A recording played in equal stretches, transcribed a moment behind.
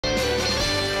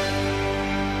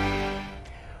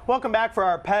Welcome back for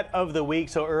our pet of the week.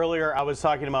 So earlier I was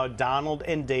talking about Donald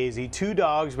and Daisy, two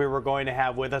dogs we were going to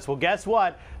have with us. Well, guess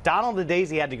what? Donald and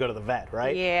Daisy had to go to the vet,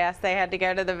 right? Yes, they had to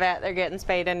go to the vet. They're getting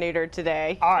spayed and neutered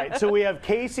today. All right, so we have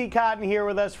Casey Cotton here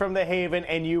with us from the Haven,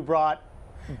 and you brought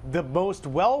the most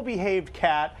well-behaved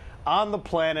cat on the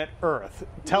planet Earth.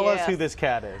 Tell us who this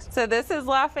cat is. So this is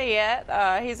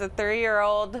Lafayette. He's a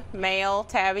 3-year-old male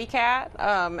tabby cat,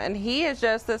 and he is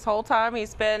just this whole time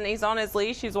he's on his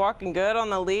leash. He's walking good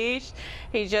on the leash.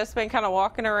 He's just been kind of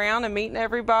walking around and meeting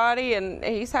everybody, and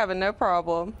he's having no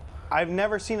problem. I've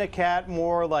never seen a cat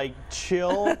more like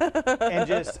chill and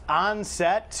just on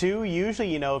set too. Usually,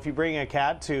 you know, if you bring a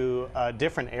cat to a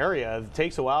different area, it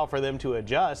takes a while for them to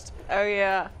adjust. Oh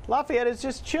yeah. Lafayette is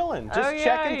just chilling, just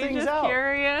checking things out. He's just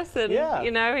curious, and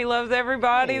you know, he loves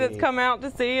everybody that's come out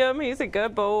to see him. He's a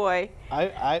good boy.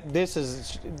 This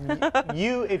is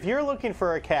you. If you're looking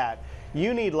for a cat,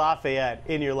 you need Lafayette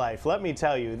in your life. Let me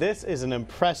tell you, this is an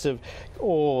impressive.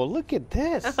 Oh, look at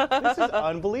this. This is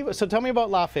unbelievable. So tell me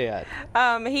about Lafayette.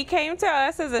 He came to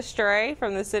us as a stray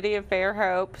from the city of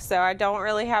Fairhope, so I don't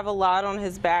really have a lot on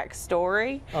his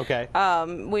backstory. Okay.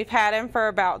 We've had him for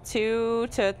about 2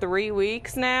 to 3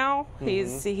 weeks now.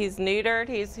 He's neutered.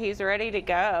 He's ready to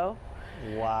go.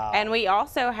 Wow. And we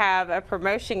also have a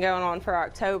promotion going on for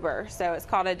October, so it's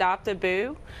called Adopt a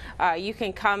Boo. You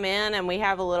can come in and we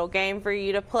have a little game for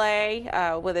you to play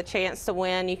with a chance to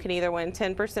win. You can either win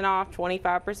 10% off,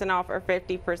 25% off, or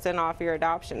 50% off your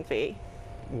adoption fee.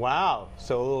 Wow,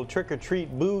 so a little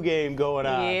trick-or-treat boo game going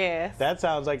on. Yes. That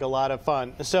sounds like a lot of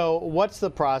fun. So what's the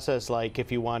process like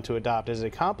if you want to adopt? Is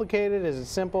it complicated? Is it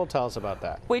simple? Tell us about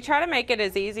that. We try to make it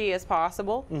as easy as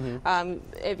possible.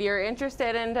 If you're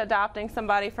interested in adopting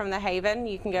somebody from the Haven,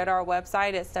 you can go to our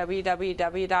website. It's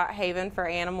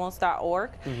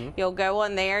www.havenforanimals.org. You'll go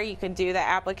on there. You can do the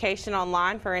application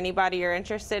online for anybody you're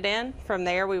interested in. From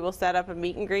there, we will set up a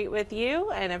meet and greet with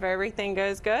you, and if everything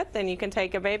goes good, then you can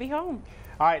take a baby home.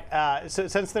 All right, so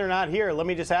since they're not here, let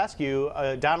me just ask you,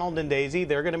 Donald and Daisy,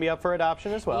 they're going to be up for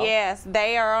adoption as well? Yes,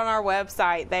 they are on our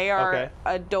website. They are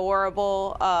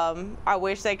adorable. I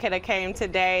wish they could have came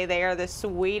today. They are the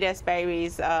sweetest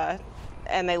babies,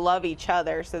 and they love each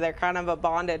other, so they're kind of a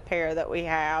bonded pair that we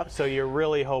have. So you're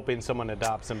really hoping someone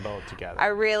adopts them both together? I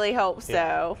really hope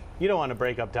so. You don't want to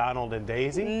break up Donald and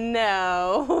Daisy?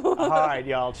 No. All right,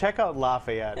 y'all, check out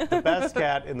Lafayette, the best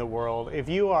cat in the world. If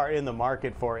you are in the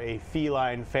market for a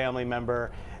feline family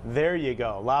member, there you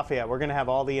go. Lafayette. We're going to have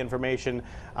all the information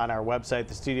on our website,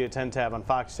 the Studio 10 tab on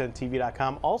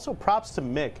fox10tv.com. Also, props to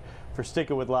Mick for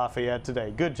sticking with Lafayette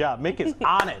today. Good job. Mick is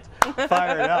on it.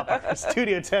 Fired up. Our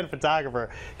Studio 10 photographer.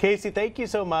 Casey, thank you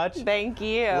so much. Thank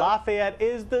you. Lafayette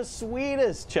is the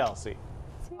sweetest, Chelsea.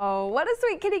 Oh, what a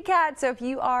sweet kitty cat. So if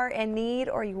you are in need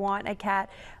or you want a cat,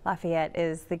 Lafayette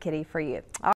is the kitty for you.